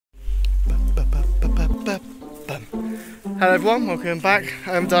Hello everyone, welcome back.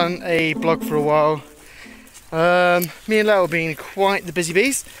 I haven't done a blog for a while. Me and Leo have been quite the busy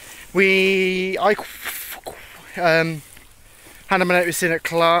bees. I handed my notice in at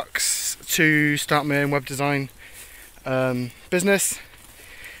Clark's to start my own web design business,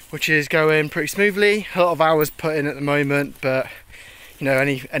 which is going pretty smoothly. A lot of hours put in at the moment, but you know,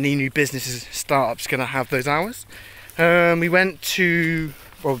 any new business startup's going to have those hours. We went to,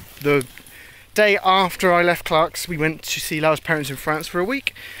 well, the day after I left Clark's, we went to see Leo's parents in France for a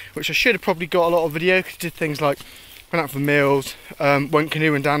week, which I should have probably got a lot of video, because I did things like went out for meals, went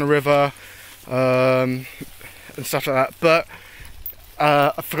canoeing down the river, and stuff like that. But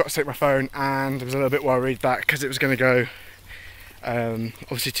I forgot to take my phone, and I was a little bit worried that because it was going to go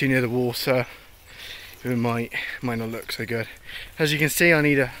obviously too near the water, it might not look so good. As you can see, I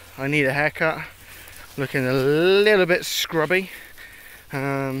need a haircut. Looking a little bit scrubby,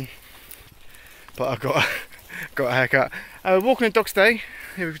 but I've got a haircut. Walking the dogs today.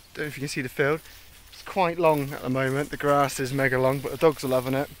 Here, if you can see the field, it's quite long at the moment. The grass is mega long, but the dogs are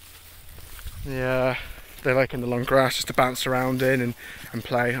loving it. Yeah, they're liking the long grass just to bounce around in and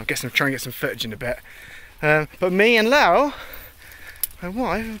play. I'll try and get some footage in a bit. But me and Leo, my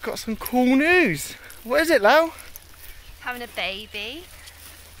wife, have got some cool news. What is it, Leo? Having a baby.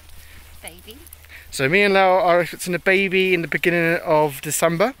 So me and Leo are expecting a baby in the beginning of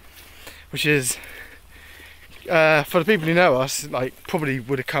December, which is, for the people who know us, like, probably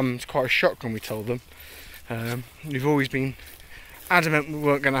would have come as quite a shock when we told them. We've always been adamant we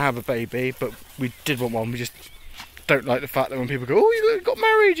weren't going to have a baby, but we did want one. We just don't like the fact that when people go, "Oh, you got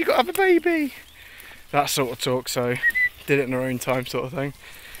married, you got to have a baby," that sort of talk. So did it in our own time, sort of thing.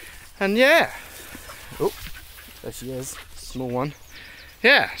 And yeah, oh, there she is, small one.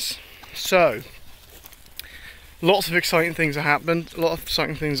 Yes, so. Lots of exciting things have happened. A lot of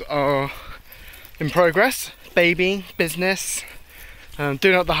exciting things are in progress. Baby, business,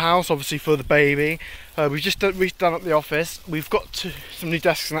 doing up the house, obviously, for the baby. We've done up the office. We've got some new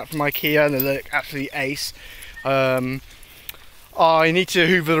desks and that from IKEA, and they look absolutely ace. I need to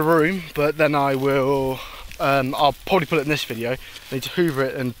hoover the room, but then I will. I'll probably put it in this video. I need to hoover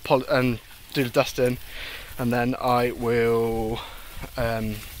it and do the dusting, and then I will.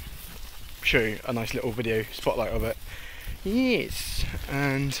 Show you a nice little video spotlight of it. Yes,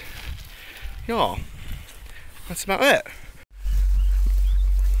 and yeah, that's about it.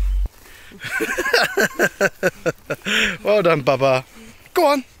 Well done, Bubba. Go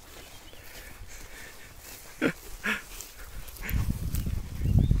on.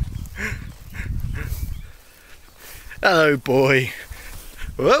 Hello, boy.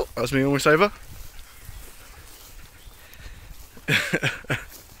 Well, that's me almost over.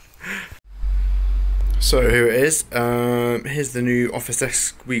 So here it is. Here's the new office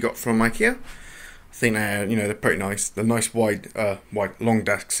desk we got from IKEA. I think they're, you know, they're pretty nice. They're nice wide, long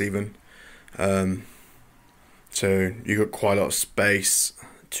desks even. So you got quite a lot of space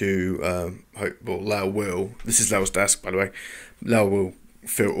to. Well, Leo will. This is Leo's desk, by the way. Leo will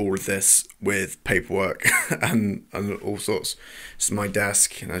fill all of this with paperwork and all sorts. This is my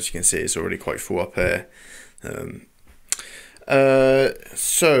desk, and as you can see, it's already quite full up here.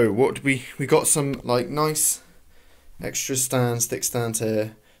 So what we got some like nice extra stick stands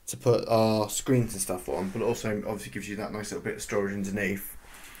here to put our screens and stuff on, but it also obviously gives you that nice little bit of storage underneath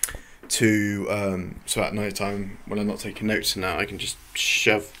to so at night time when I'm not taking notes and that, I can just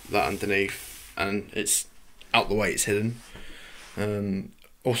shove that underneath and it's out the way, it's hidden.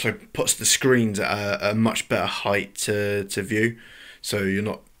 Also puts the screens at a much better height to view, so you're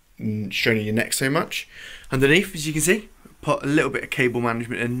not straining your neck so much. Underneath, as you can see, put a little bit of cable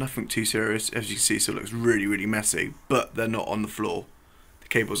management in, nothing too serious, as you can see, so it looks really messy, but they're not on the floor. The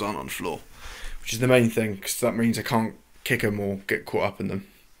cables aren't on the floor, which is the main thing, because that means I can't kick them or get caught up in them.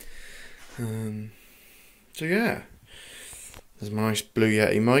 So yeah, there's my nice Blue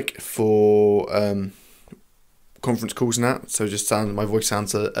Yeti mic for conference calls and that, so just my voice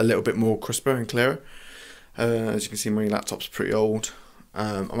sounds a little bit more crisper and clearer. As you can see, my laptop's pretty old.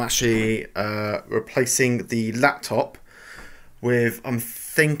 I'm actually replacing the laptop with, I'm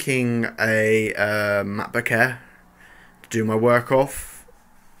thinking, a MacBook Air to do my work off.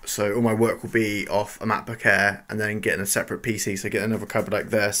 So all my work will be off a MacBook Air, and then getting a separate PC. So get another cupboard like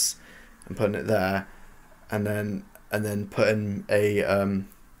this and putting it there, and then putting a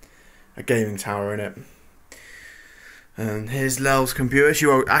gaming tower in it. And here's Lel's computer.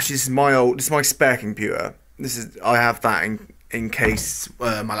 Actually, this is my spare computer. I have that in case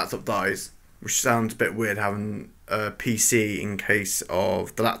my laptop dies, which sounds a bit weird having a PC in case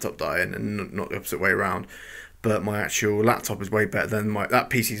of the laptop dying and not the opposite way around. But my actual laptop is way better than that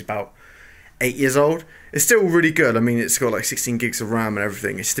PC is about 8 years old. It's still really good. I mean, it's got like 16 gigs of RAM and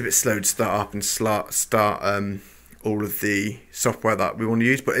everything. It's just a bit slow to start up and start all of the software that we want to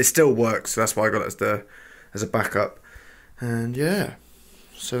use, but it still works. So that's why I got it as a backup. And yeah,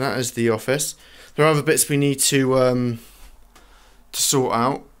 so that is the office. There are other bits we need to sort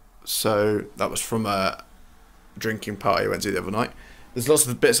out. So that was from a drinking party I went to the other night. There's lots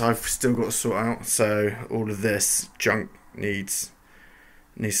of bits I've still got to sort out. So all of this junk needs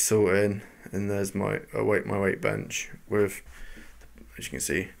sorting. And there's my weight bench with, as you can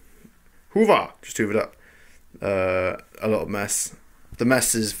see, just hoovered up. A lot of mess. The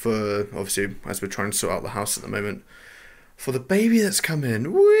mess is for, obviously, as we're trying to sort out the house at the moment, for the baby that's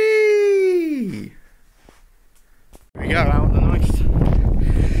coming. Whee! Here we go, out on a nice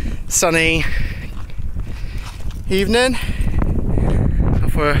sunny evening.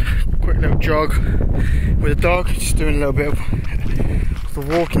 Off for a quick little jog with the dog, just doing a little bit of the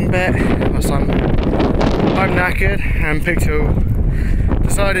walking bit. Whilst I'm knackered, and Pixel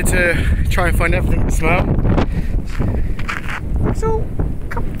decided to try and find everything to smell. So,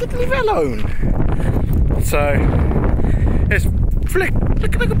 come leave it alone. So, it's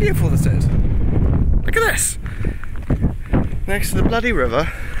look how beautiful this is. Look at this. Next to the bloody river.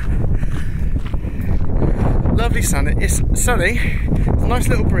 Lovely sun. It's sunny. It's a nice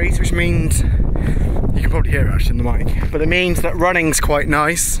little breeze, which means you can probably hear it actually in the mic, but it means that running's quite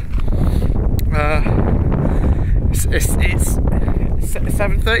nice. It's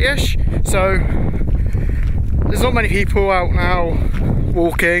 7:30ish, so there's not many people out now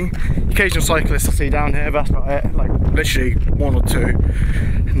walking. Occasional cyclists I see down here, but that's about it. Like literally one or two.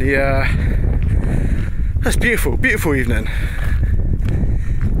 And that's beautiful, beautiful evening.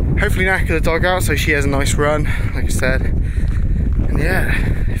 Hopefully knacker the dog out so she has a nice run, like I said. And yeah,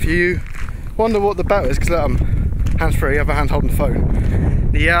 if you wonder what the belt is, because I'm hands free, other hand holding the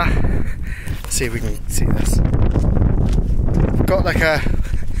phone. Let's see if we can see this. I've got like they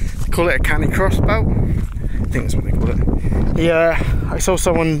call it a cani cross belt. I think that's what they call it. Yeah, I saw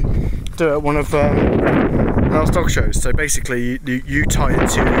someone do it at one of last dog shows. So basically, you tie it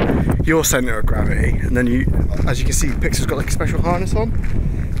to your centre of gravity, and then as you can see, Pixel's got like a special harness on,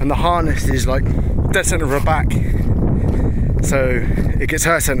 and the harness is like dead centre of her back. So it gets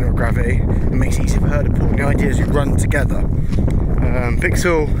her centre of gravity and makes it easy for her to pull. And the idea is you run together.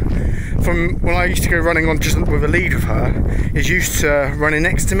 Pixel, from when I used to go running on just with a lead with her, is used to running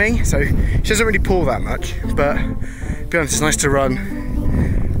next to me. So she doesn't really pull that much, but to be honest, it's nice to run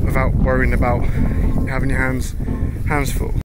without worrying about having your hands full.